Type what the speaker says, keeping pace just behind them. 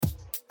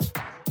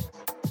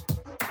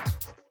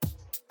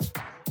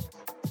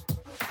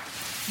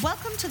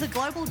Welcome to the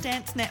Global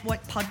Dance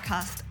Network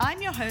podcast.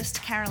 I'm your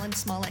host, Carolyn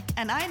Smolik,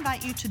 and I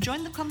invite you to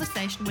join the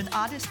conversation with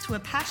artists who are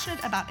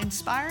passionate about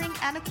inspiring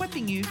and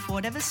equipping you for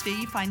whatever sphere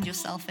you find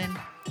yourself in.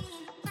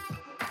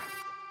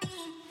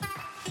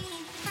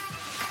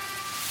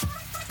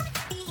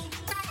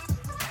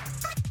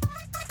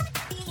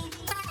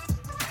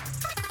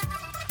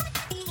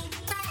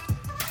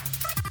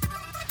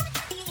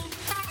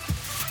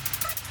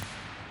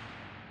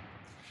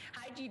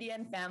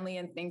 GDN family,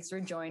 and thanks for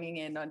joining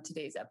in on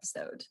today's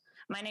episode.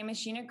 My name is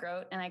Sheena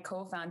Grote, and I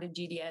co-founded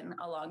GDN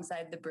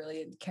alongside the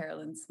brilliant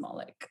Carolyn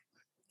Smolik.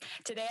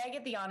 Today, I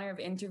get the honor of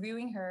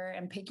interviewing her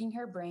and picking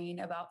her brain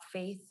about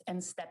faith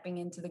and stepping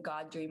into the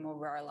God dream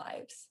over our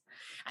lives.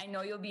 I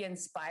know you'll be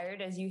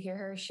inspired as you hear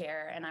her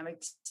share, and I'm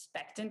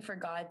expectant for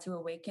God to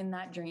awaken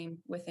that dream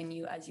within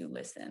you as you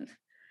listen.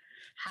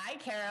 Hi,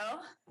 Carol.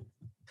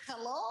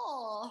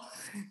 Hello.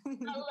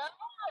 Hello.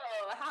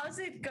 How's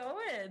it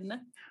going?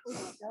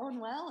 It's going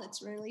well.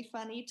 It's really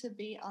funny to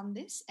be on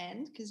this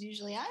end because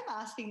usually I'm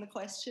asking the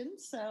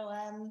questions. So,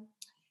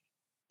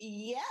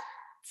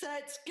 so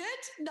it's good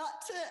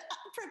not to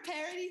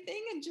prepare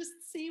anything and just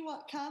see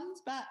what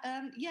comes. But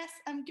yes,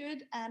 I'm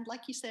good. And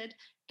like you said,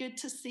 good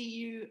to see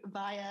you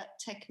via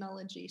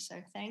technology.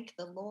 So thank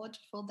the Lord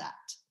for that.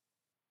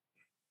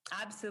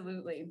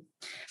 Absolutely.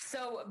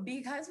 So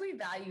because we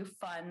value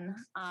fun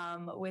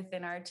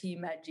within our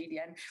team at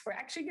GDN, we're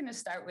actually going to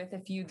start with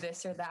a few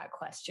this or that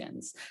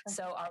questions.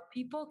 So our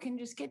people can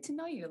just get to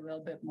know you a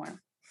little bit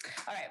more.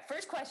 All right.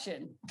 First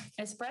question,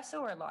 espresso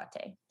or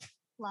latte?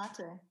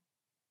 Latte.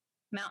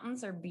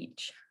 Mountains or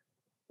beach?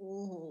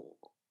 Ooh.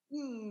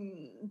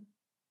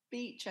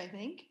 Beach, I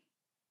think.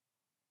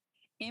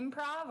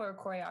 Improv or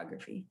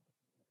choreography?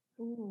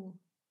 Ooh.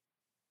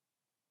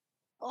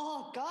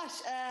 Oh,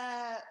 gosh.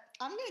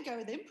 I'm going to go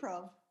with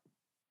improv.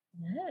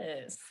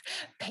 Yes.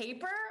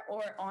 Paper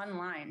or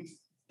online?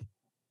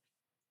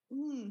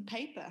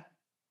 Paper.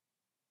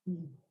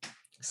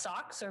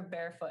 Socks or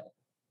barefoot?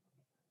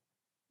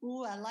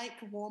 Ooh, I like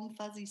warm,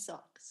 fuzzy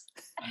socks.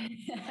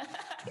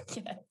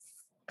 Yes.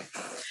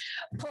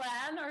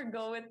 Plan or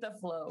go with the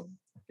flow?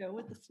 Go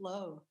with the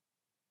flow.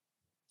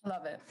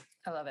 Love it.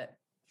 I love it.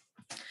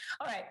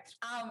 All right.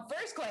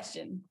 First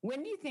question.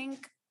 When do you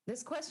think,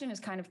 this question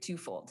is kind of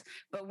twofold,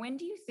 but when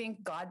do you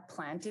think God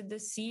planted the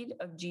seed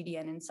of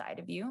GDN inside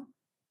of you?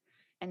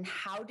 And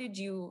how did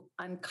you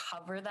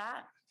uncover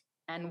that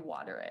and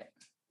water it?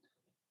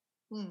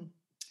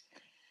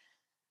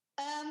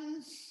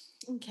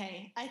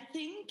 Okay. I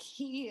think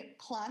he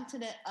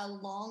planted it a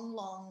long,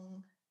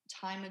 long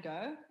time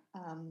ago,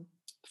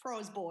 before I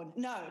was born.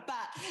 No,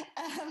 but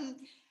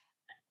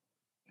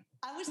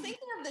I was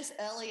thinking of this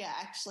earlier,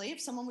 actually,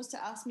 if someone was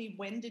to ask me,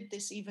 when did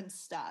this even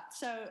start?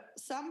 So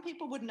some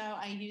people would know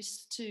I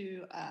used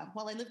to, I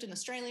lived in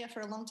Australia for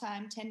a long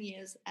time, 10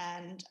 years,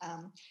 and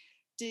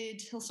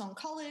did Hillsong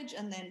College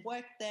and then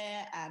worked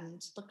there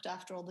and looked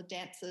after all the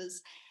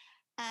dancers.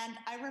 And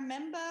I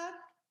remember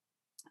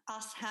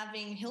us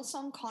having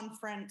Hillsong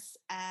Conference,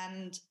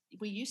 and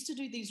we used to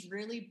do these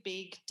really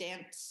big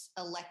dance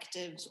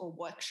electives or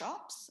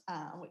workshops,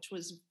 which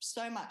was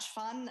so much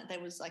fun. There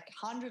was like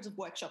hundreds of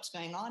workshops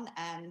going on,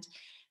 and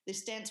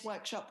this dance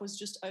workshop was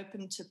just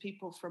open to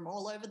people from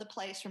all over the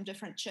place, from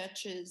different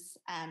churches,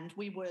 and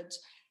we would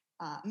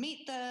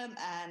meet them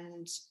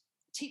and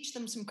teach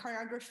them some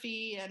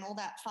choreography and all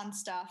that fun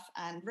stuff.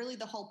 And really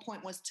the whole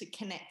point was to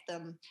connect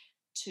them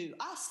to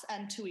us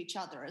and to each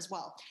other as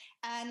well.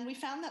 And we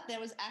found that there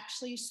was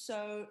actually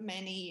so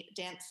many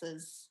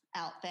dancers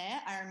out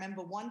there. I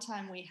remember one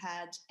time we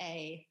had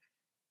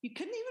you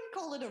couldn't even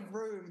call it a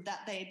room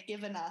that they'd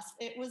given us.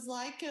 It was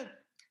like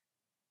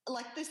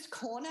this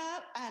corner,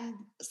 and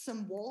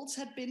some walls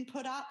had been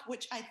put up,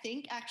 which I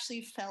think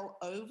actually fell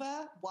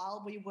over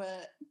while we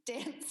were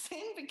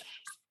dancing, because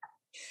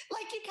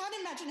you can't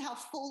imagine how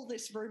full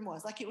this room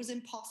was. Like, it was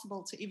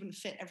impossible to even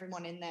fit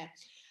everyone in there.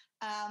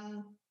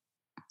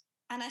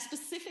 And I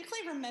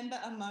specifically remember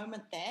a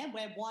moment there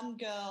where one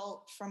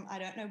girl from, I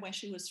don't know where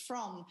she was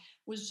from,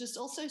 was just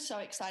also so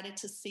excited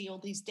to see all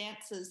these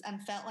dancers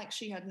and felt like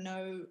she had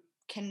no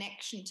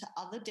connection to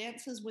other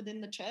dancers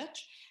within the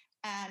church.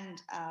 And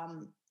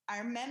I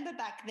remember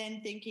back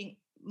then thinking,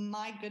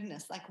 my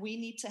goodness, we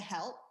need to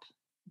help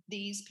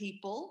these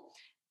people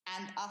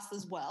and us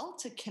as well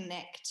to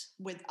connect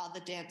with other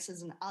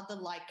dancers and other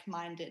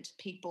like-minded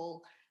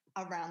people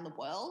around the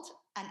world.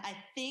 And I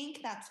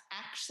think that's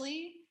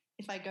actually,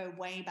 if I go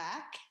way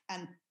back,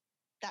 and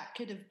that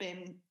could have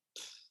been,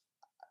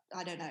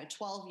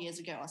 12 years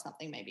ago or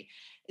something maybe,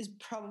 is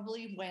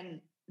probably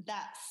when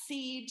that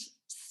seed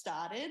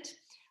started.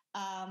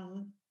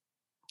 And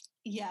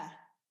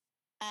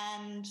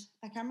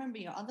I can't remember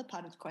your other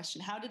part of the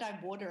question. How did I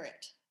water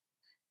it?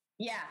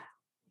 Yeah.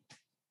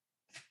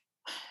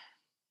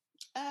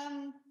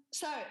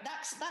 So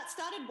that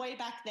started way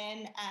back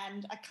then,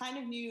 and I kind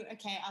of knew,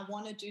 okay, I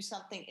want to do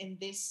something in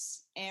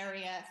this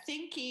area,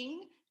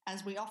 thinking,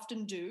 as we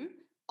often do,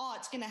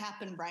 it's going to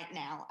happen right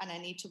now, and I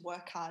need to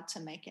work hard to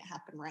make it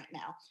happen right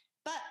now.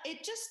 but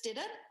it just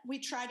didn't. We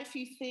tried a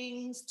few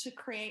things to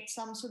create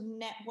some sort of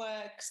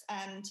networks,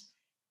 and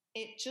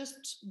it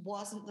just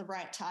wasn't the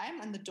right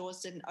time, and the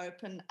doors didn't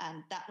open,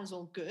 and that was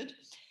all good.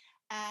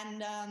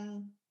 And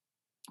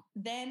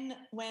then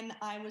when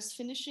I was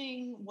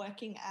finishing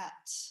working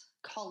at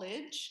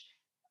college,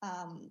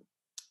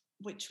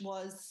 which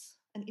was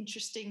an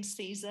interesting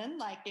season,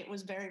 like it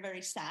was very,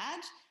 very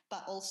sad,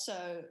 but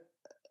also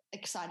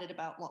excited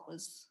about what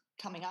was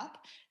coming up.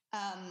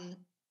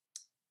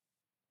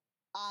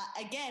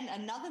 Again,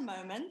 another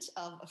moment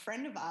of a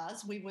friend of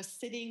ours. We were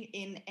sitting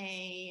in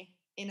a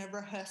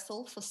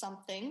rehearsal for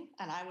something,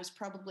 and it was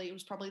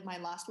probably my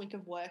last week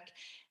of work,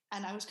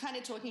 and I was kind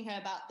of talking to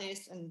her about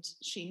this, and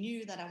she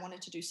knew that I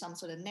wanted to do some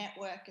sort of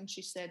network, and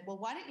she said, "Well,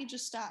 why don't you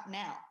just start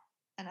now?"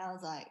 And I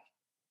was like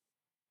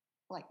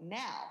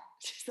now?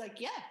 She's like,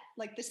 "Yeah,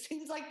 like this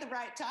seems like the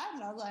right time."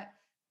 And I was like,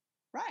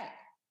 "Right,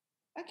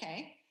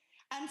 okay."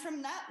 And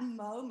from that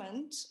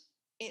moment,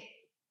 it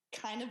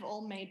kind of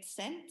all made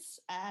sense,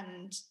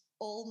 and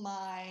all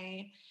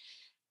my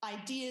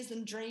ideas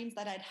and dreams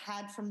that I'd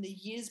had from the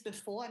years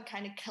before and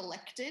kind of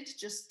collected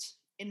just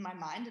in my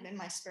mind and in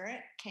my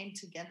spirit came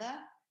together,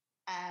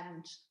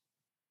 and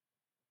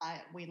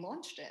we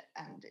launched it,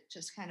 and it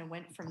just kind of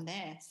went from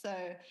there.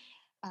 So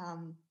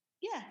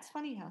yeah, it's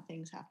funny how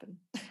things happen.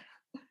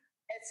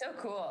 It's so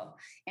cool.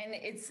 And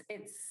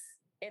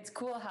it's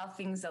cool how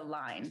things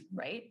align,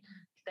 right?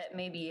 That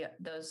maybe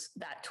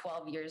that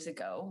 12 years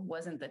ago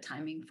wasn't the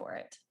timing for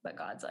it, but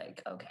God's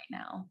like, okay,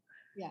 now.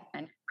 Yeah.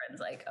 And your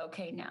friend's like,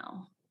 okay,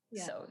 now.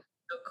 Yeah. So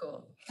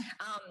cool.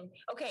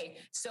 Okay.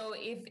 So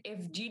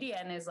if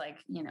GDN is like,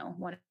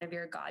 one of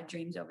your God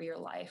dreams over your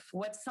life,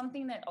 what's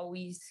something that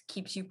always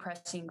keeps you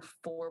pressing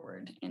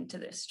forward into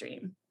this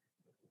dream?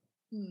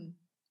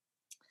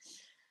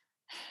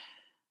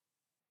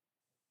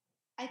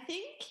 I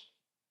think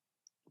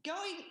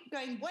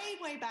going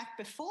way back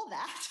before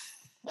that,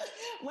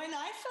 when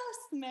I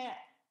first met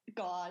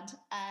God,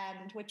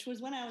 and which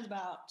was when I was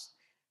about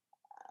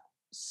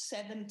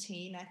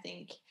 17, I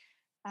think,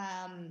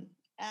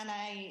 and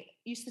I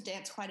used to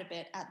dance quite a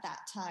bit at that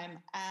time,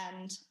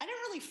 and I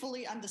didn't really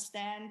fully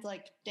understand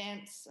like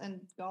dance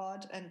and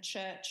God and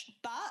church,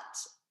 but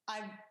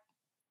I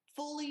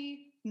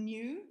fully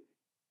knew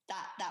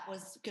that that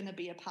was going to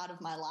be a part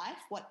of my life,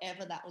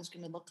 whatever that was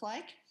going to look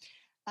like.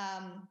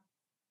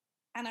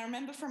 And I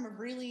remember from a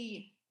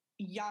really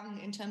young,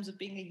 in terms of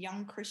being a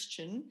young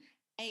Christian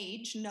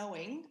age,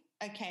 knowing,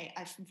 okay,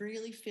 I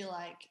really feel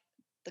like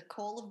the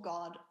call of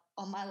God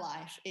on my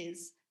life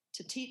is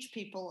to teach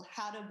people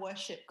how to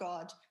worship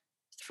God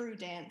through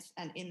dance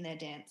and in their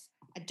dance.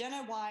 I don't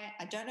know why.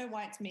 I don't know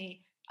why it's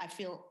me. I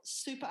feel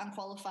super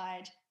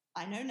unqualified.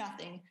 I know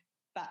nothing,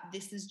 but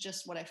this is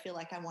just what I feel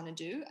like I want to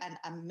do, and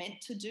I'm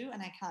meant to do,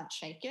 and I can't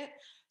shake it.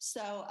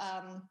 So,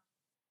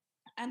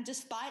 and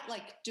despite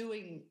like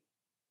doing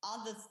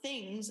other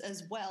things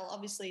as well,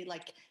 obviously,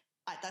 like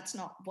that's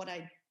not what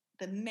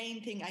the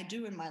main thing I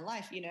do in my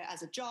life,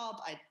 as a job.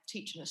 I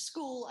teach in a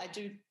school, I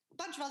do a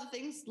bunch of other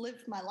things,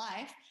 live my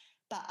life,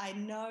 but I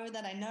know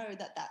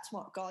that that's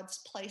what God's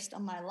placed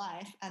on my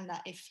life, and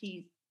that if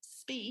he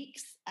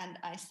speaks and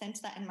I sense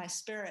that in my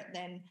spirit,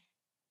 then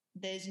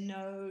there's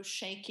no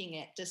shaking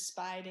it,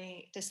 despite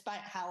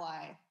how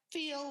I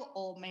feel,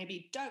 or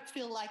maybe don't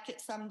feel like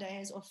it some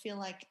days, or feel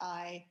like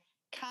I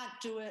can't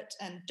do it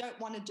and don't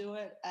want to do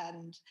it.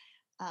 And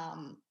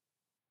I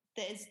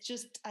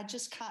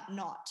just can't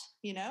not,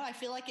 I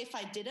feel like if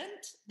I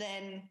didn't,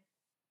 then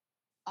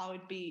I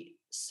would be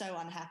so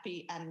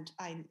unhappy, and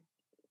I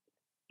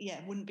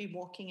wouldn't be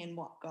walking in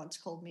what God's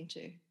called me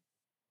to.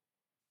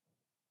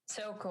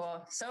 So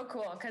cool. So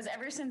cool. Because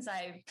ever since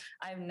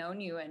I've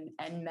known you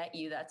and met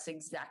you, that's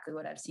exactly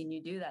what I've seen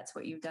you do. That's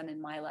what you've done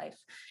in my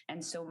life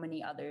and so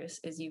many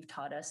others, is you've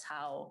taught us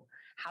how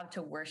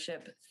to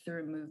worship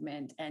through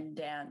movement and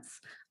dance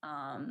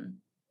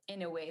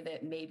in a way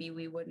that maybe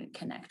we wouldn't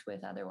connect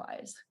with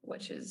otherwise,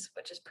 which is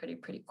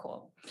pretty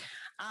cool.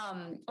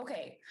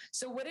 Okay.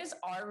 So what is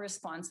our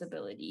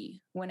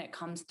responsibility when it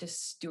comes to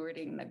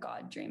stewarding the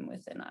God dream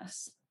within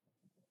us?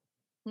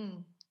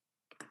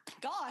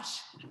 Gosh,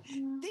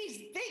 these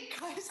big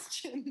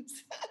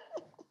questions.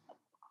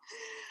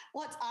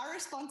 What's our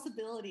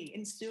responsibility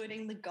in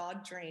stewarding the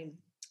God dream?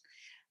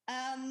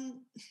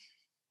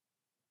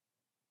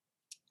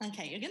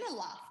 Okay, you're going to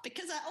laugh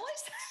because I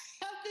always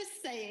have this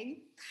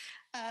saying,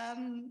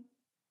 and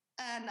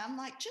I'm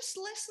like, just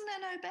listen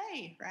and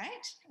obey,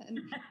 right? And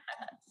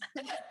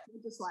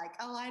you're just like,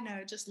 oh, I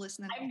know, just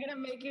listen. I'm going to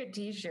make you a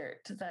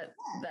t-shirt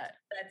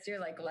that's your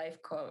like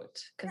life quote,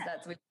 because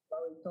that's what you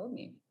always told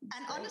me.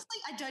 And right? Honestly,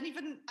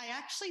 I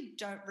actually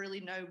don't really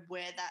know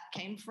where that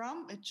came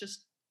from. It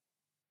just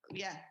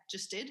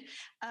did.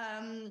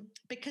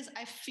 Because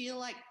I feel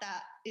like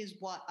that is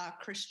what our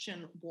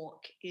Christian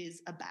walk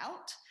is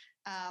about.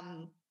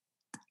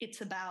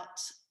 It's about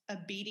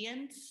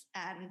obedience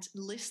and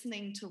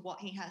listening to what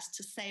he has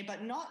to say,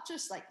 but not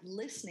just like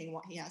listening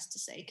what he has to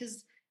say,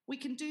 because we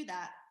can do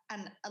that,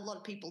 and a lot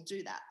of people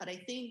do that. But I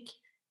think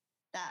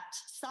that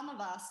some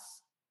of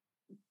us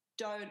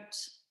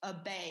don't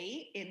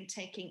obey in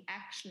taking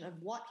action of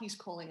what he's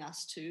calling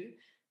us to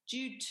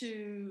due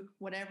to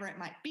whatever it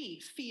might be,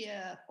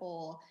 fear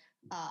or,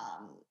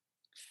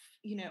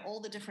 all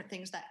the different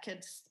things that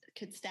could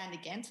stand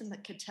against and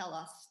that could tell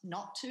us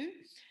not to.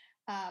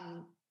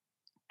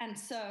 And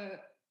so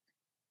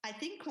I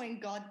think when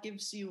God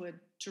gives you a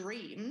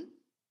dream,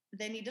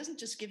 then he doesn't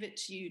just give it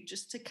to you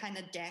just to kind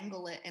of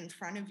dangle it in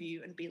front of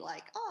you and be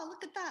like, oh,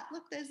 look at that.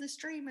 Look, there's this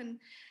dream. And,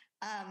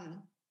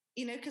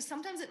 because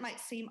sometimes it might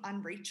seem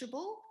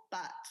unreachable,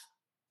 but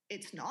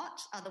it's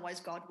not. Otherwise,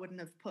 God wouldn't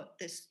have put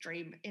this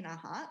dream in our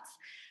hearts.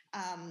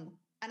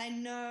 And I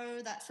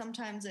know that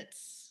sometimes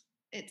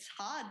it's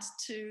hard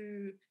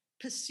to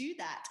pursue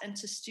that and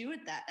to steward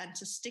that and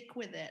to stick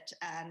with it.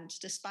 And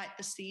despite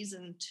the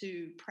season,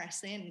 to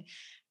press in.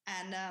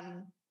 And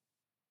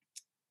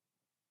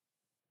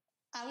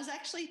I was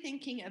actually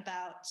thinking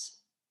about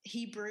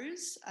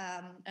Hebrews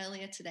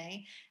earlier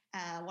today,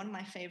 one of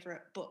my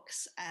favorite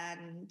books.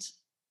 And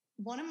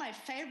one of my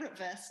favorite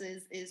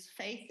verses is,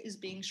 faith is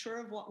being sure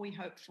of what we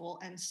hope for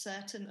and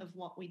certain of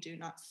what we do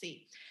not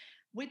see,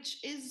 which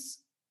is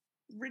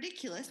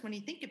ridiculous when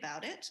you think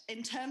about it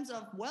in terms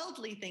of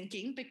worldly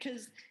thinking,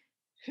 because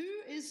who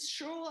is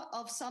sure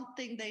of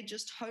something they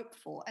just hope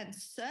for and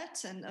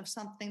certain of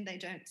something they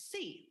don't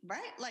see,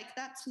 right? Like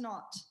that's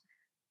not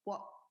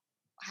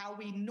how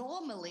we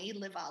normally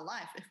live our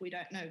life if we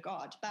don't know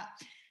God. But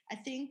I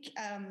think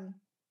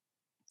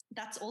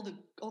that's all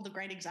the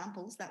great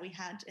examples that we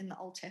had in the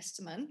Old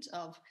Testament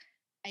of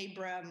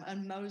Abram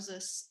and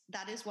Moses.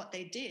 That is what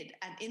they did.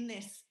 And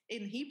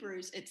in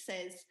Hebrews, it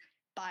says,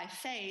 by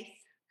faith,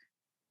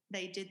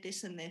 they did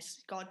this and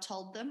this. God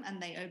told them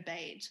and they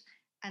obeyed.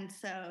 And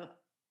so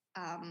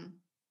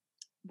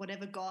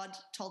whatever God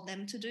told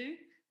them to do,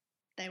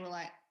 they were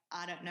like,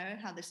 I don't know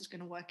how this is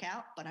going to work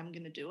out, but I'm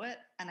going to do it.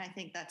 And I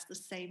think that's the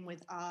same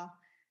with our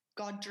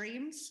God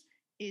dreams,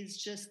 is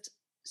just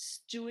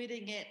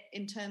stewarding it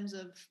in terms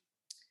of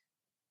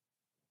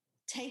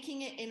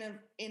taking it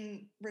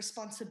in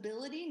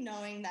responsibility,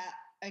 knowing that,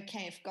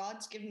 okay, if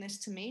God's given this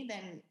to me,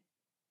 then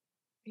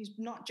he's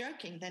not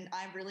joking. Then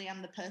I really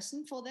am the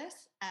person for this.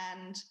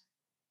 And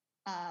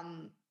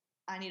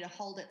I need to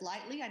hold it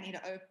lightly. I need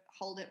to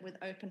hold it with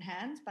open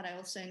hands, but I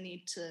also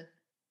need to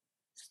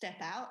step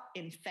out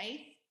in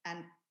faith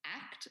and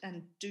act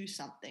and do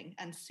something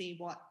and see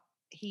what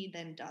he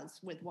then does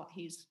with what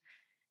he's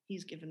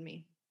given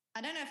me.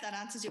 I don't know if that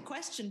answers your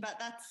question, but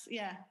that's,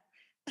 yeah.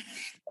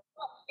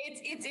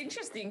 It's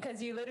interesting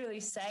because you literally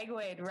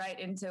segued right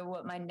into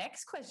what my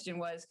next question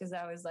was, because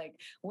I was like,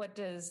 what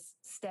does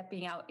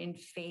stepping out in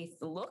faith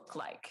look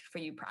like for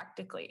you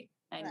practically?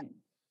 And right.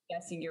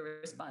 Guessing your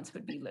response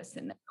would be listen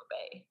and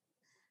obey.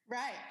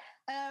 Right.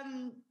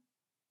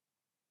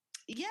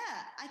 Yeah,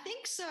 I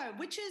think so,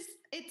 which is,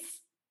 it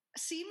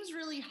seems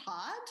really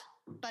hard,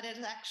 but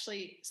it's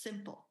actually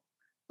simple.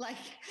 Like,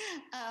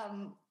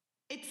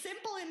 it's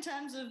simple in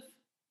terms of,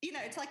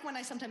 it's like when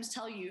I sometimes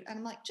tell you, and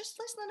I'm like, just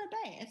listen and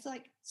obey. It's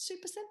like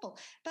super simple,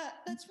 but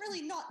that's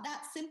really not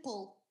that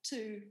simple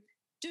to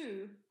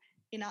do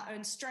in our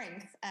own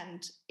strength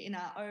and in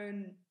our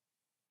own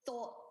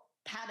thought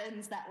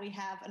patterns that we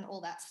have and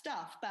all that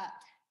stuff. But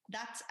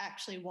that's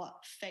actually what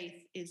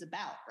faith is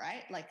about,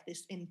 right? Like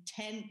this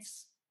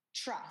intense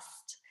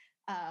trust.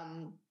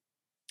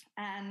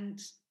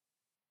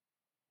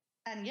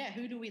 And yeah,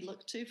 who do we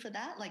look to for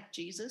that? Like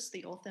Jesus,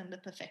 the author and the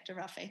perfecter of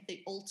our faith,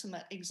 the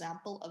ultimate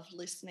example of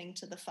listening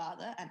to the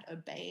Father and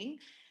obeying.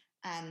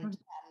 And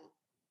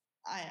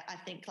I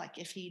think like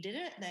if he did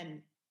it,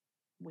 then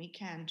we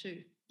can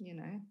too,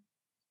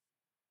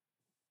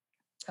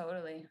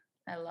 Totally.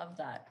 I love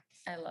that.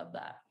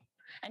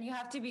 And you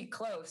have to be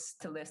close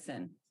to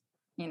listen.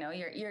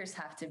 Your ears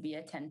have to be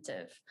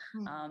attentive.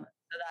 So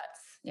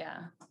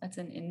that's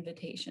an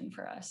invitation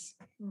for us.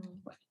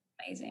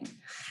 Amazing.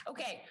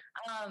 Okay.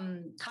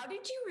 How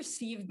did you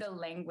receive the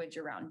language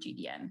around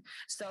GDN?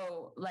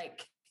 So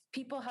like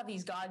people have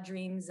these God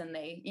dreams and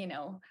they,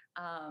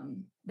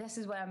 this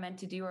is what I'm meant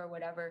to do or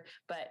whatever,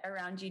 but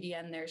around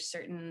GDN, there's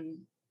certain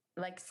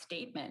like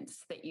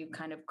statements that you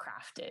kind of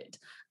crafted,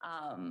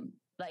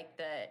 like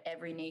the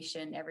every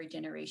nation, every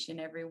generation,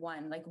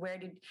 everyone, like where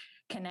did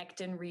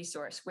connect and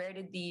resource, where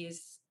did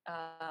these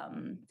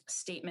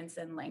statements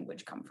and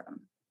language come from?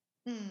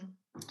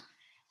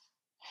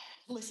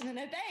 Listen and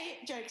obey.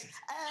 Jokes.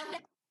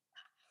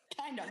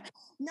 Kind of.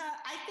 No,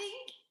 I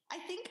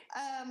think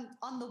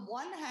on the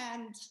one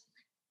hand,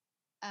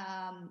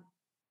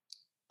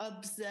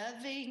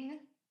 observing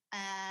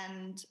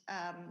and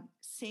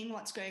seeing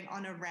what's going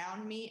on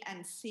around me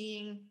and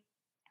seeing,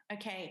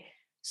 okay,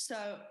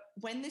 so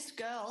when this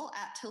girl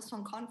at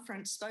Hillsong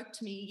Conference spoke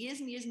to me years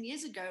and years and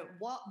years ago,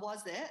 what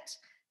was it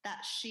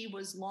that she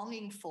was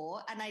longing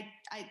for? And I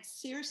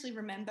seriously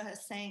remember her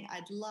saying,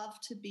 I'd love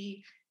to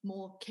be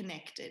more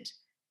connected.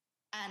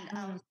 And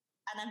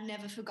I've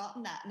never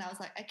forgotten that. And I was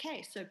like,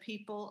 okay, so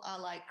people are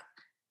like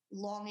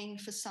longing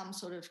for some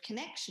sort of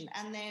connection.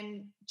 And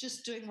then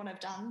just doing what I've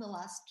done the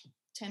last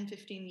 10,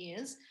 15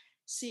 years,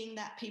 seeing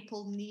that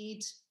people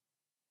need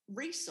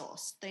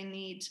resource. They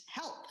need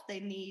help. They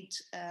need,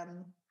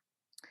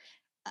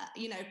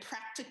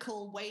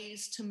 practical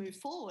ways to move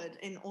forward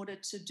in order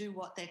to do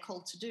what they're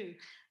called to do.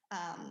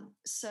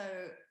 So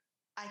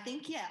I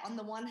think, on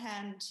the one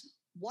hand,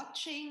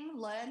 watching,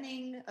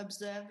 learning,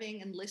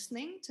 observing, and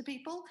listening to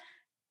people.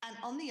 And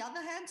on the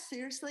other hand,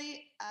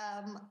 seriously,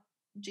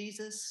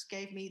 Jesus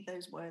gave me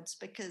those words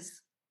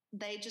because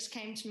they just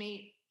came to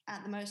me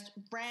at the most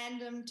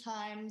random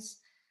times.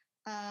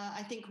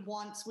 I think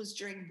once was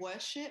during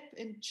worship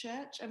in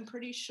church, I'm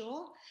pretty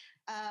sure.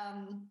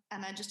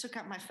 And I just took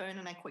out my phone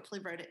and I quickly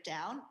wrote it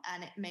down,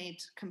 and it made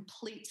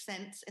complete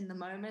sense in the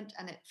moment,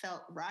 and it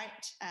felt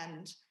right.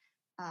 And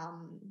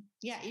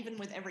even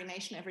with every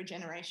nation, every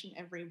generation,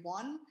 every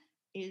one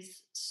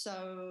is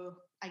so,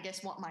 I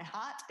guess, what my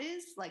heart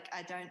is. Like,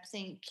 I don't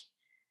think,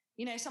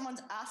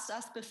 someone's asked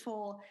us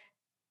before,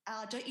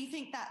 don't you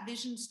think that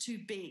vision's too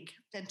big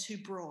and too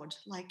broad?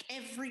 Like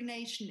every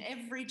nation,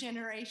 every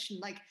generation,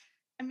 like,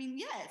 I mean,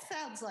 yeah, it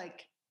sounds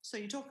like, so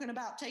you're talking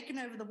about taking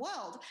over the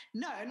world.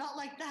 No, not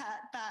like that.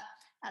 But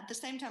at the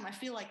same time, I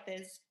feel like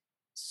there's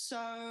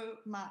so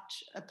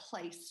much a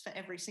place for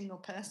every single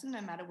person,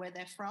 no matter where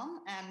they're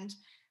from. And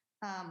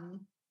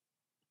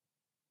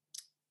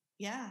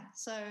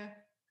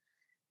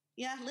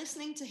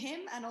listening to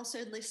him and also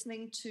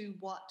listening to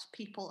what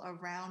people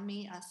around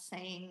me are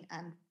saying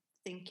and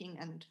thinking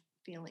and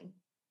feeling.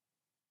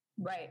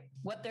 Right.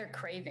 What they're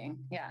craving.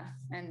 Yeah.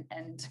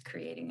 And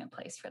creating a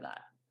place for that.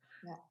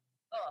 Yeah.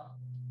 Oh,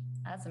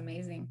 that's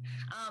amazing.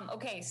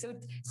 Okay. So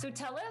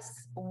tell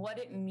us what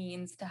it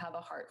means to have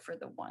a heart for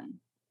the one.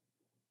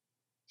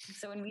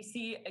 So when we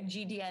see a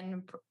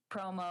GDN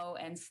promo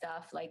and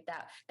stuff like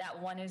that, that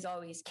one is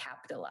always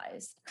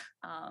capitalized.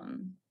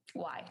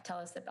 Why? Tell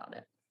us about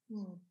it.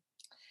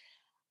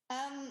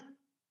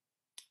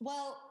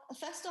 Well,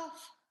 first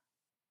off,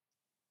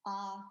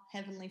 our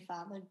Heavenly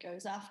Father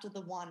goes after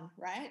the one,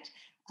 right?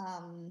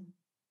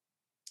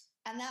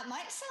 And that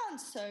might sound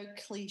so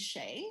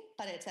cliche,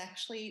 but it's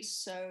actually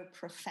so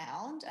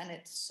profound, and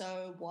it's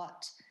so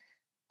what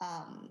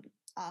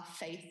our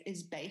faith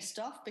is based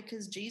off,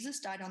 because Jesus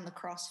died on the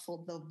cross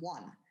for the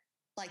one.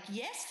 Like,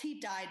 yes, he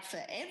died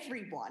for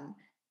everyone,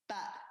 but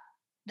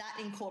that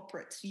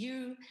incorporates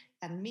you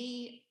and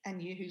me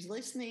and you who's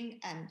listening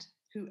and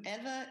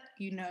whoever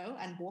you know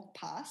and walk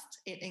past.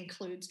 It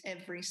includes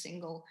every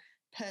single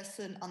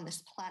person on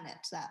this planet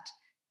that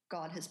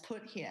God has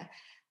put here.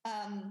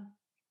 And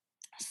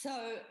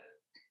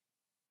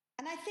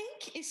I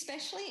think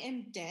especially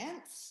in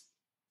dance,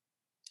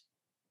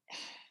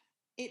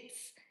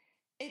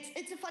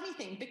 it's a funny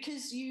thing,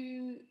 because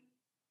you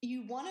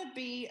want to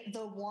be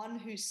the one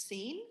who's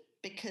seen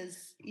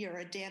because you're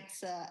a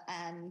dancer,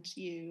 and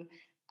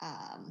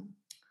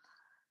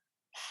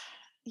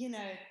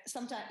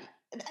sometimes,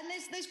 and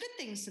there's good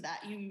things to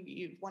that.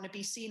 You want to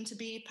be seen to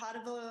be part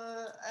of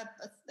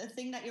a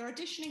thing that you're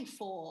auditioning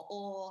for,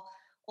 or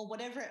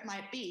whatever it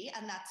might be,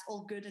 and that's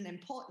all good and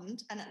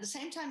important. And at the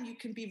same time, you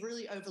can be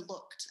really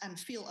overlooked and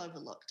feel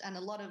overlooked. And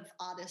a lot of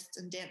artists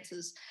and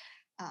dancers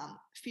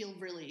feel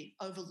really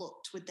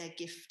overlooked with their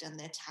gift and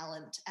their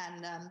talent.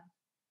 And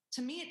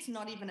to me, it's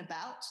not even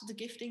about the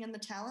gifting and the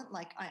talent.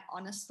 Like, I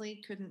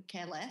honestly couldn't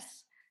care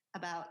less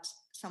about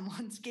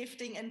someone's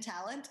gifting and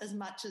talent as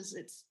much as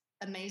it's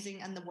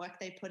amazing and the work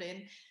they put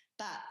in.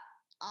 But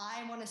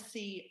I want to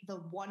see the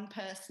one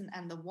person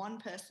and the one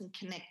person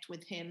connect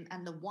with him,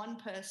 and the one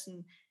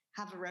person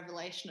have a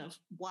revelation of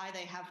why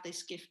they have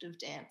this gift of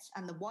dance,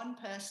 and the one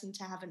person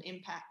to have an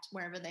impact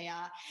wherever they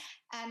are.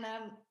 And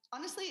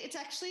honestly, it's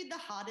actually the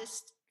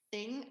hardest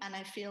thing. And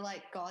I feel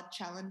like God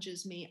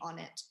challenges me on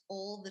it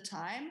all the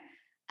time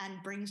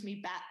and brings me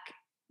back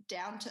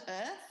down to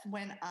earth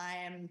when I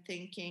am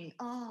thinking,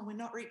 oh, we're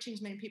not reaching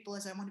as many people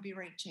as I want to be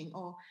reaching,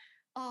 or,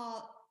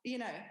 oh,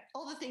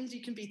 all the things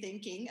you can be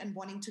thinking and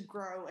wanting to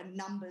grow and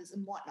numbers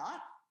and whatnot,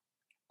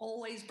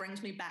 always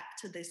brings me back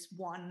to this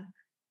one,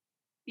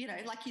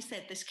 like you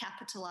said, this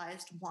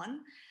capitalized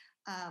one.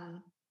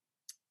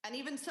 And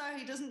even so,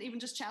 he doesn't even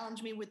just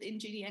challenge me within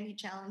GDN, he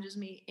challenges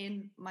me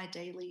in my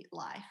daily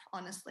life,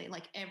 honestly,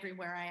 like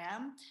everywhere I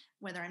am,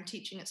 whether I'm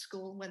teaching at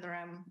school, whether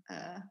I'm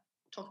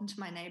talking to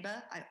my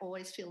neighbor, I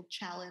always feel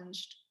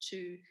challenged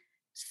to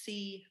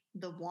see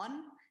the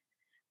one.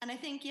 And I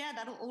think,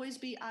 that'll always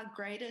be our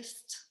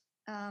greatest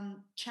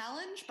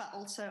challenge, but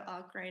also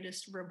our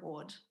greatest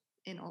reward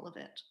in all of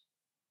it.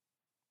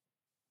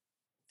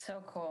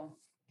 So cool.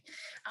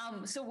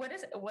 So what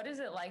is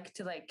it like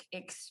to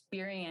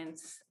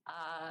experience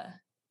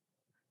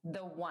the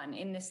one,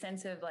 in the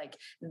sense of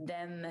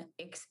them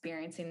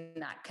experiencing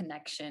that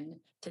connection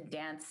to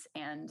dance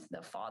and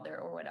the Father,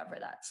 or whatever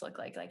that's look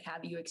like? Like,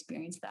 have you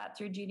experienced that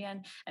through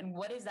GDN? And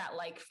what is that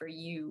like for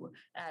you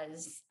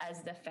as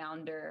the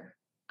founder?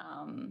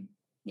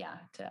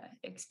 To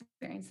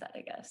experience that,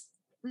 I guess.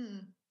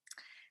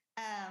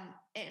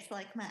 It's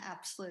like my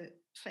absolute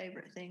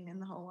favorite thing in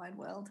the whole wide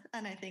world.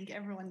 And I think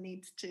everyone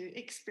needs to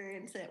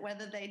experience it,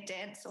 whether they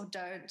dance or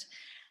don't.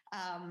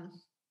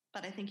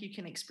 But I think you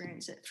can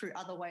experience it through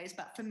other ways.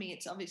 But for me,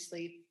 it's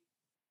obviously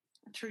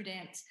through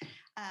dance.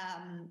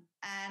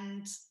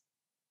 And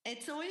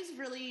it's always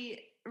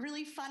really,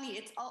 really funny.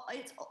 It's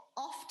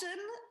often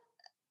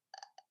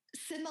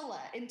similar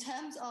in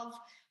terms of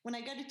when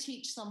I go to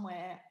teach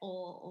somewhere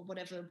or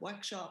whatever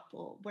workshop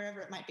or wherever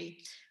it might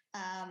be.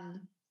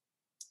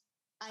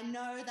 I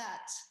know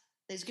that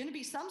there's going to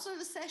be some sort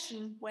of a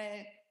session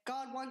where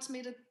God wants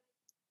me to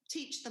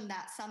teach them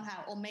that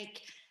somehow, or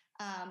make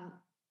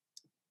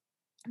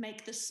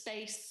the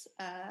space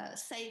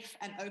safe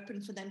and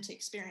open for them to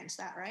experience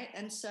that, right?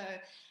 And so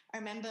I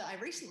remember I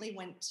recently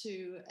went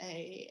to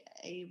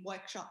a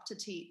workshop to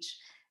teach,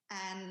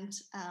 and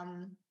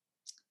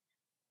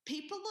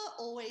people are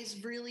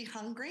always really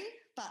hungry,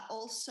 but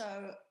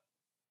also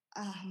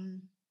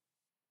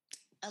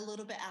a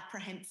little bit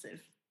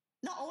apprehensive.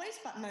 Not always,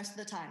 but most of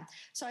the time.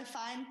 So I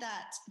find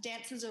that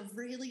dancers are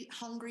really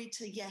hungry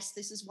to, yes,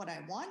 this is what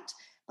I want,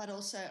 but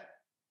also,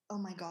 oh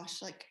my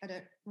gosh, like I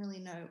don't really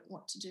know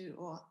what to do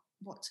or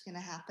what's going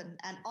to happen.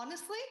 And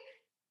honestly,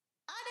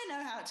 I don't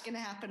know how it's going to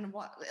happen.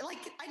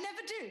 I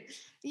never do,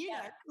 you know,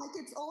 like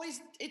it's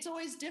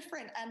always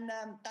different. And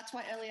that's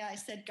why earlier I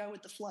said, go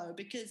with the flow,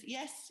 because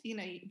yes, you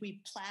know,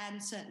 we plan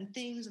certain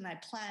things and I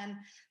plan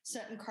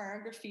certain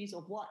choreographies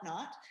or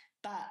whatnot,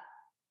 but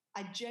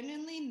I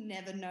genuinely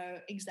never know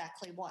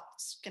exactly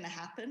what's going to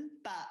happen.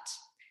 But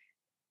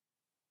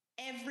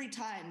every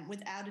time,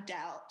 without a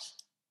doubt,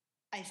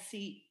 I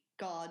see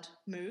God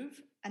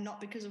move, and not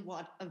because of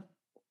what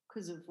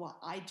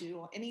I do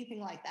or anything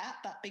like that,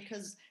 but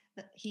because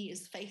that he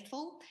is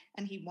faithful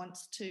and he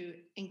wants to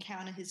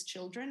encounter his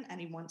children and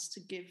he wants to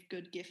give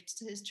good gifts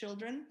to his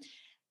children.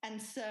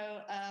 And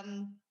so,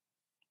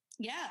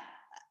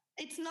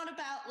 it's not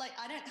about, like,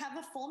 I don't have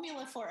a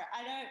formula for it.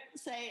 I don't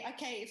say,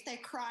 okay, if they're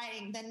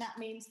crying, then that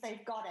means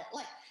they've got it.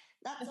 Like,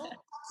 that's all that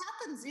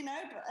happens, you know,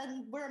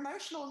 and we're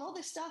emotional and all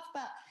this stuff.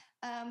 But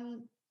I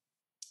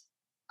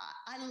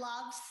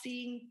love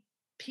seeing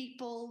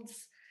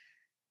people's,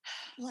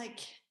 like,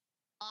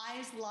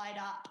 eyes light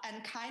up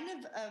and kind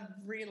of a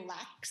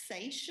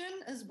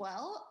relaxation as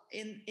well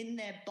in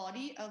their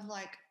body of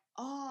like,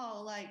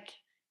 oh, like,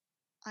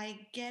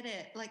 I get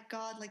it. Like,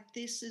 God, like,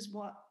 this is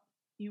what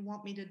you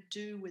want me to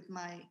do with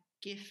my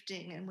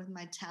gifting and with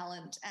my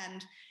talent.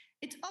 And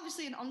it's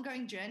obviously an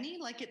ongoing journey.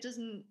 Like, it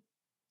doesn't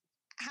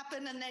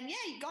happen and then, you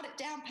got it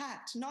down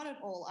packed. Not at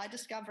all. I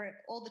discover it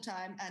all the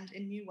time and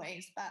in new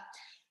ways. But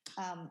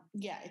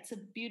it's a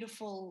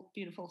beautiful,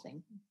 beautiful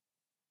thing.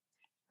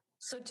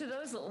 So to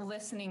those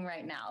listening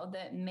right now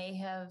that may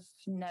have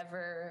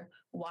never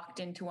walked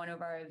into one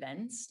of our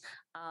events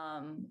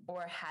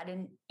or had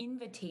an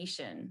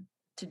invitation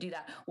to do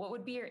that, what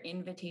would be your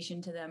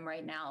invitation to them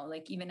right now?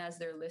 Like, even as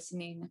they're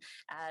listening,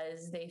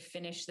 as they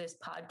finish this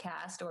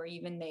podcast, or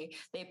even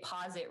they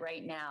pause it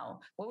right now,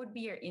 what would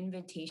be your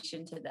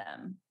invitation to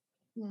them?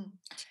 My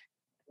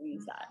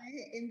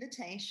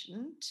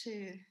invitation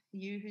to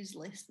you who's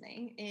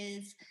listening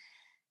is,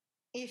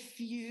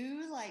 if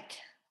you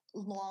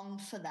long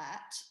for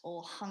that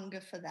or hunger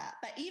for that,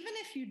 but even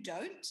if you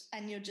don't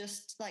and you're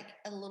just like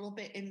a little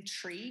bit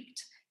intrigued,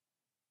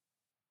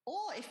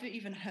 or if you're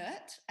even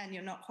hurt and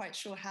you're not quite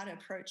sure how to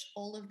approach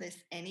all of this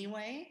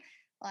anyway,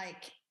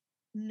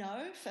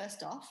 know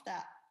first off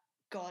that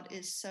God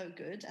is so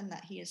good and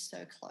that he is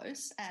so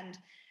close. And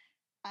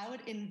I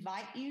would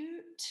invite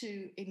you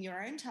to, in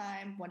your own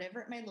time, whatever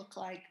it may look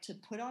like, to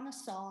put on a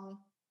song,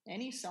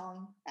 any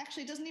song.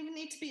 Actually, it doesn't even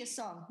need to be a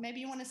song. Maybe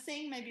you want to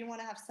sing, maybe you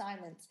want to have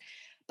silence,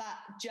 but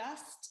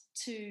just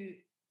to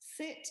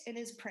sit in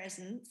his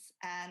presence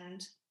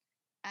and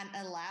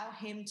allow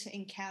him to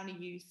encounter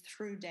you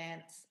through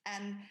dance.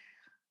 And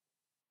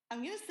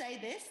I'm going to say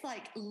this,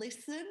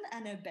 listen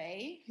and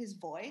obey his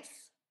voice,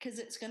 because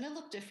it's going to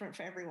look different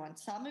for everyone.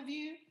 Some of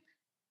you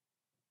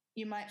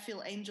might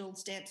feel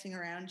angels dancing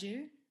around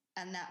you,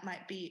 and that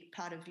might be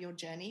part of your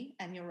journey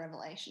and your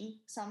revelation.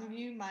 Some of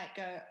you might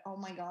go, oh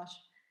my gosh,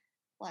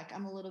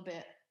 I'm a little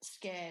bit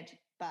scared,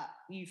 but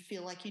you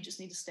feel like you just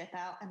need to step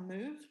out and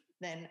move,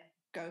 then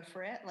go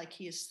for it.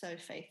 He is so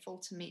faithful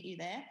to meet you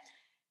there.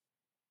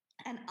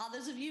 And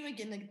others of you are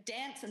going to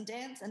dance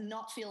and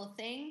not feel a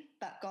thing,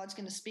 but God's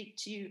going to speak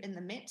to you in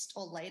the midst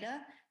or later,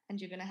 and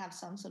you're going to have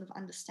some sort of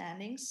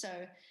understanding. So,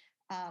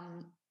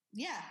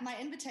 my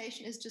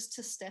invitation is just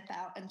to step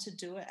out and to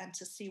do it and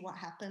to see what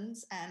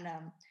happens. And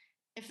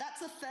if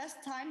that's the first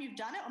time you've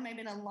done it, or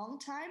maybe in a long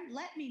time,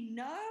 let me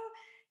know.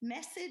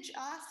 Message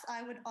us.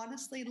 I would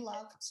honestly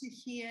love to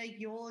hear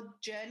your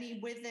journey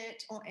with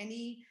it, or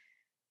any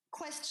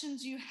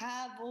questions you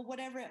have, or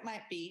whatever it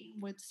might be.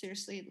 Would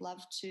seriously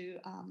love to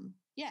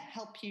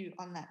help you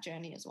on that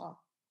journey as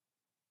well.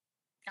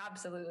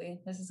 Absolutely.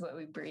 This is what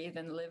we breathe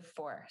and live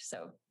for.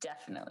 So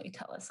definitely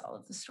tell us all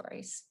of the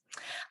stories.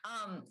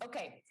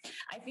 Okay.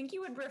 I think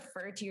you would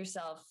refer to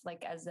yourself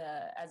as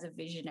a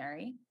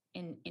visionary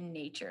in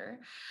nature.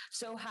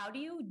 So how do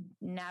you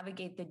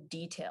navigate the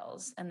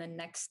details and the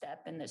next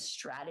step in the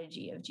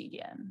strategy of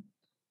GDN?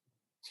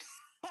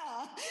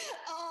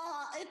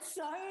 It's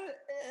so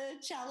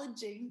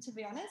challenging, to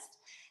be honest.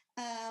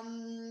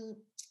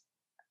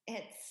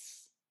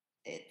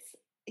 It's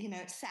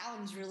it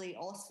sounds really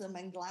awesome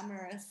and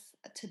glamorous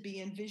to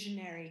be a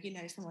visionary.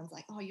 Someone's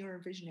like, oh, you're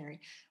a visionary,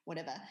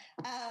 whatever.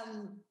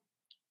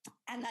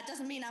 And that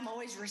doesn't mean I'm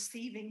always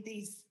receiving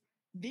these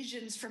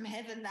visions from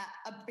heaven that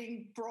are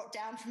being brought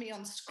down for me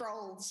on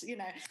scrolls,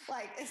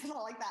 like it's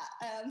not like that.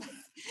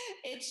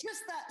 It's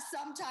just that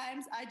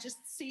sometimes I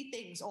just see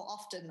things, or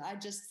often I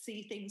just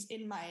see things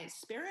in my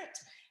spirit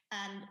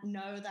and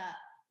know that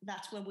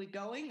that's where we're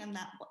going and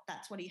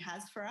that's what he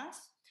has for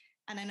us.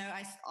 And I know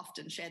I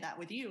often share that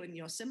with you, and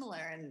you're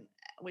similar, and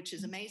which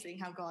is amazing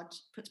how God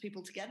puts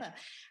people together.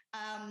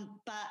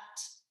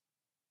 But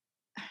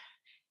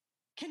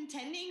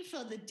contending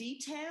for the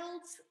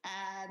details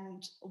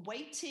and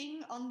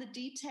waiting on the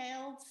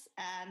details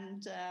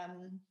and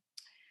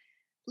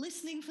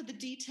listening for the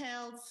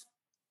details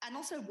and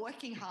also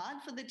working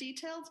hard for the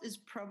details is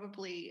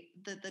probably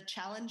the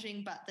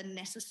challenging but the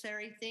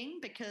necessary thing,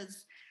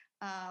 because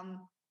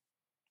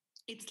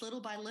it's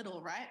little by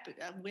little, right?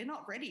 But we're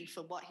not ready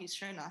for what he's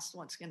shown us,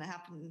 what's going to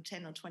happen in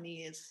 10 or 20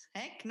 years.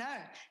 Heck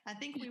no. I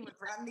think we would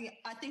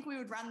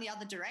run the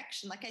other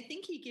direction. Like, I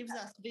think he gives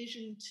us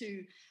vision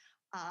to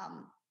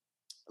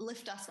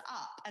lift us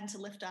up and to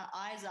lift our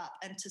eyes up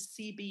and to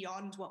see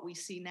beyond what we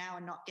see now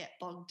and not get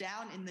bogged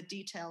down in the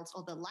details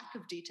or the lack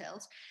of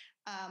details.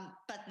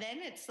 But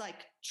then it's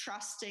like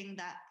trusting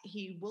that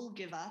he will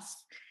give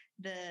us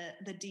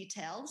the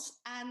details.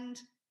 And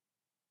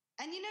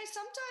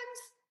sometimes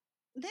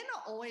they're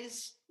not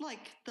always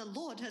like the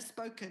Lord has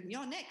spoken,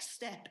 your next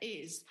step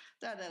is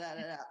da, da, da,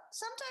 da, da.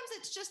 Sometimes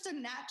it's just a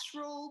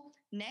natural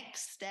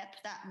next step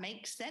that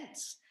makes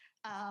sense.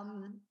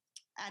 And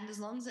as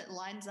long as it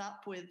lines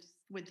up with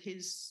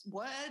his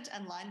word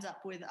and lines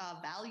up with our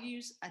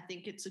values, I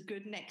think it's a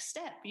good next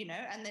step,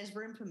 and there's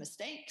room for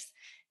mistakes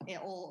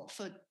or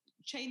for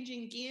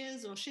changing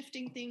gears or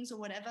shifting things or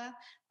whatever.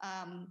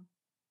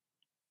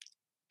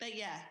 But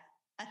yeah,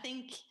 I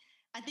think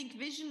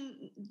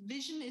vision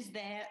is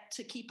there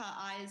to keep our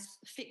eyes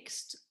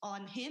fixed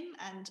on him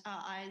and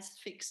our eyes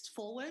fixed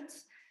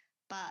forwards.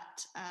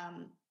 But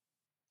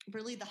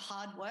really the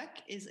hard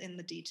work is in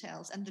the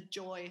details, and the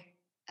joy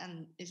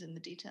is in the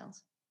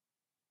details.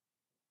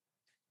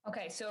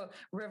 Okay, so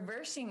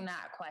reversing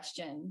that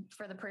question,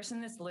 for the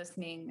person that's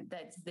listening,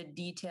 that's the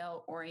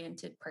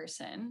detail-oriented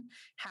person,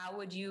 how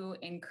would you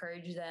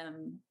encourage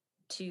them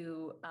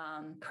to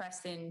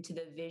press into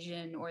the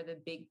vision or the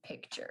big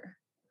picture?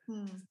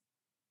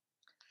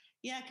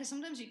 Yeah, because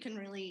sometimes you can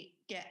really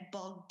get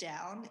bogged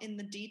down in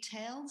the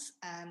details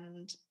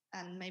and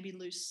maybe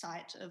lose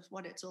sight of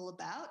what it's all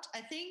about. I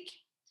think,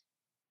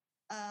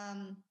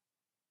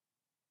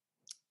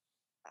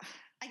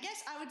 I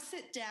guess I would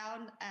sit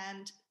down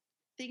and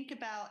think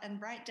about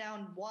and write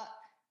down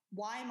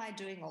why am I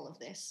doing all of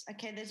this?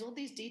 Okay, there's all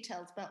these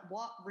details, but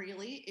what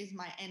really is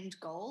my end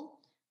goal?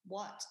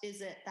 What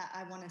is it that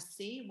I want to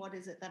see? What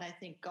is it that I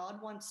think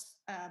God wants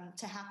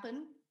to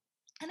happen?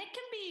 And it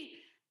can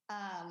be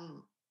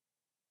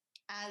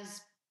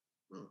as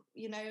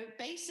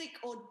basic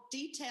or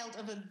detailed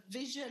of a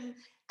vision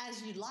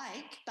as you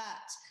like, but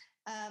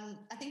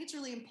I think it's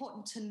really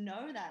important to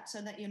know that,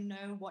 so that you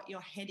know what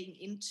you're heading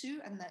into,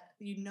 and that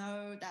you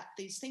know that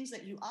these things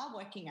that you are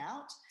working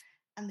out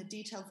and the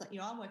details that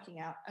you are working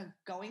out are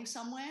going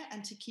somewhere,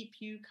 and to keep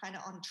you kind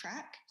of on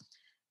track.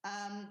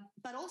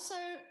 But also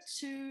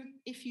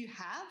if you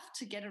have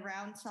to get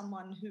around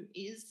someone who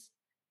is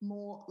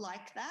more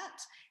like that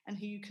and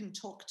who you can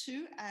talk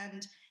to,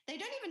 and they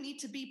don't even need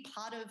to be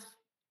part of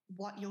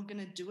what you're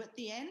going to do at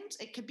the end.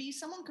 It could be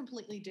someone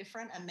completely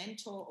different, a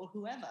mentor or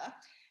whoever,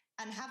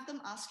 and have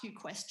them ask you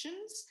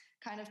questions,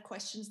 kind of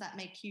questions that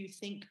make you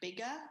think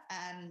bigger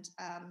and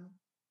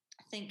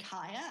think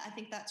higher. I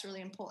think that's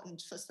really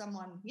important for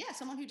someone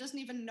who doesn't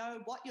even know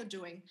what you're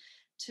doing,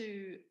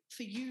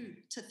 for you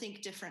to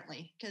think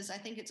differently. Because I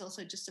think it's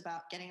also just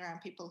about getting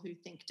around people who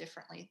think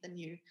differently than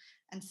you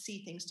and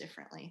see things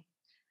differently.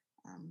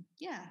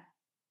 Yeah.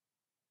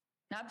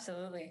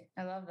 Absolutely.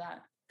 I love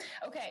that.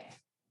 Okay.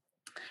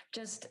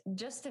 Just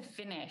to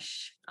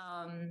finish,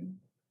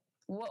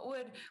 what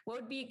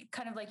would be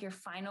kind of like your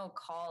final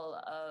call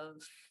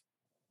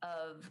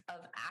of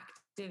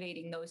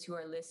activating those who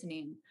are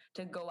listening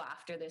to go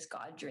after this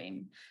God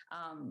dream?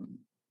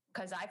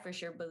 Because I for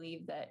sure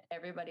believe that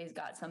everybody's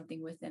got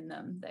something within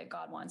them that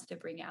God wants to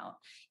bring out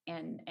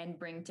and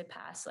bring to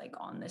pass, like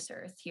on this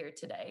earth here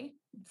today.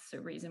 It's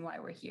the reason why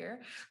we're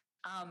here.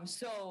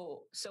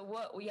 So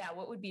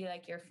what would be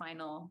like your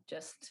final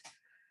just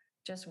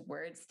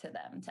words to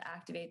them to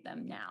activate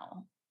them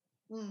now?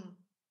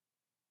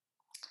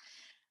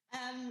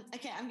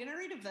 Okay, I'm going to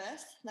read a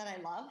verse that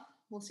I love.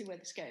 We'll see where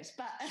this goes.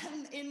 But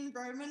in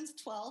Romans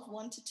 12,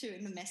 1-2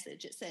 in the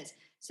Message, it says,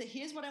 so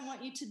here's what I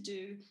want you to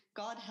do,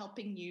 God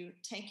helping you.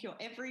 Take your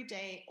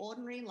everyday,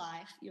 ordinary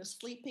life, your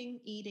sleeping,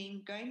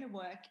 eating, going to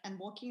work, and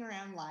walking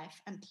around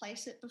life, and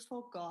place it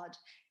before God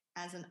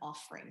as an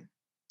offering.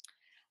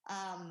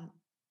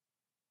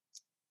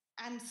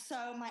 And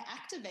so my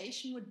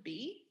activation would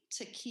be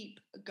to keep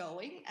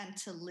going and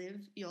to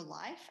live your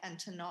life and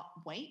to not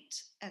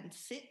wait and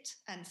sit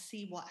and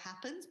see what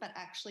happens, but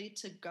actually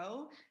to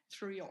go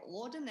through your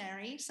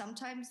ordinary,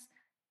 sometimes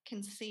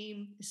can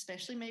seem,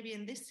 especially maybe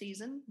in this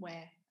season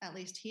where at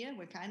least here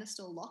we're kind of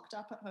still locked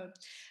up at home,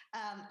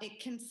 it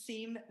can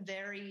seem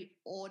very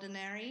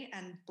ordinary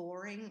and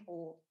boring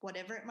or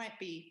whatever it might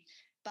be.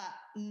 But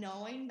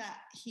knowing that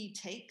he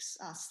takes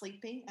our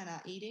sleeping and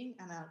our eating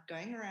and our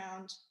going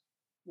around,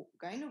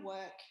 going to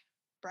work,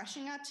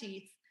 brushing our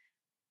teeth,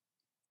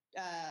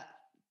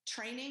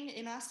 training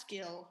in our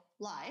skill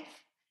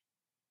life,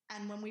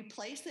 and when we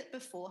place it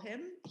before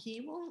him,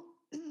 he will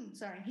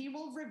he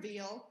will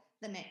reveal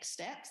the next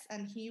steps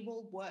and he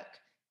will work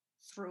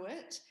through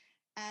it.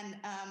 And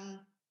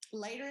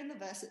later in the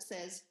verse it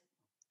says,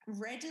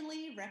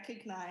 readily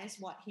recognize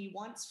what he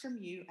wants from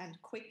you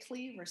and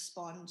quickly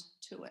respond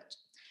to it.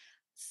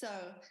 So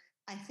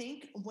I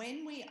think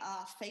when we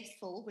are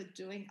faithful with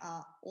doing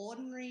our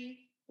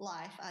ordinary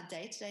life, our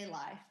day-to-day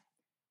life,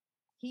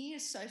 he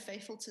is so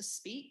faithful to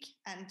speak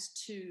and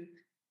to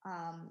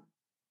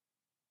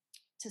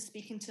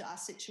speak into our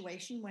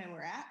situation where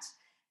we're at.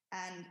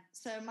 And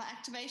so my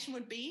activation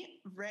would be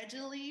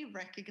readily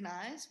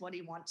recognize what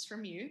he wants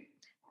from you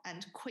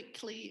and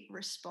quickly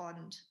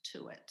respond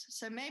to it.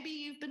 So maybe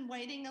you've been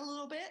waiting a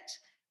little bit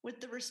with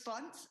the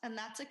response, and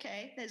that's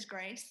okay. There's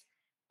grace.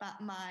 But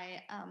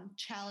my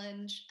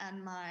challenge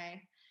and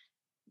my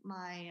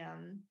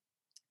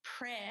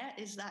prayer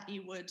is that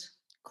you would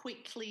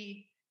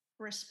quickly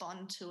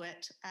respond to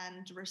it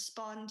and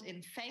respond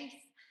in faith,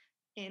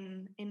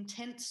 in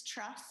intense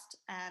trust,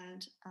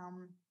 and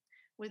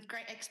with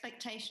great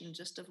expectation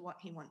just of what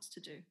he wants to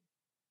do.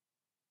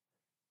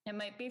 It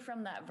might be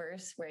from that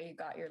verse where you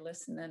got your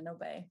listen and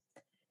obey.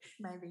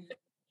 Maybe.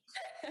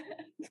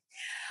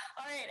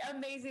 All right,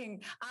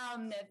 amazing.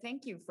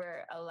 Thank you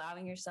for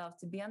allowing yourself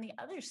to be on the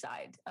other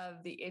side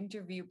of the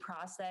interview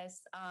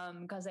process,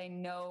 because I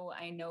know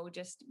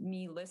just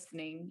me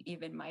listening,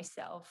 even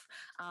myself,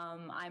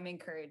 I'm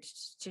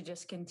encouraged to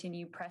just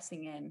continue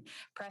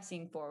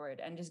pressing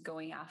forward, and just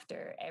going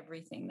after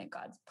everything that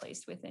God's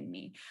placed within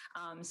me.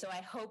 So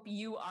I hope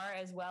you are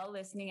as well,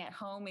 listening at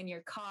home, in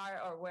your car,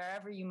 or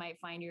wherever you might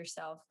find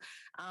yourself.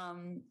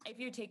 If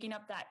you're taking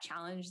up that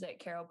challenge that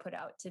Carol put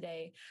out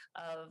today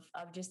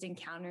of just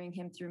encountering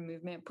him through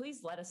movement,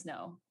 please let us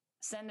know.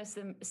 Send us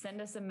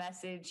a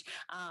message.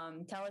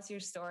 Tell us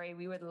your story.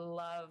 We would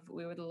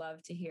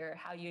love to hear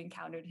how you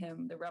encountered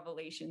him, the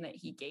revelation that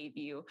he gave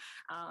you,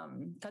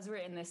 because we're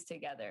in this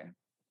together.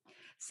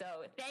 So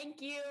thank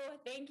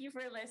you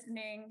for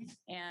listening,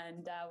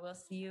 and we'll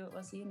see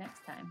you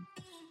next time.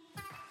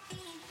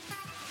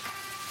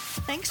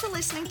 Thanks for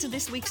listening to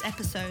this week's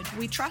episode.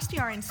 We trust you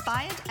are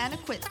inspired and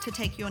equipped to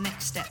take your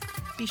next step.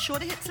 Be sure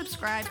to hit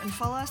subscribe and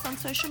follow us on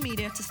social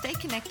media to stay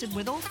connected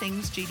with all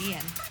things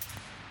GDN.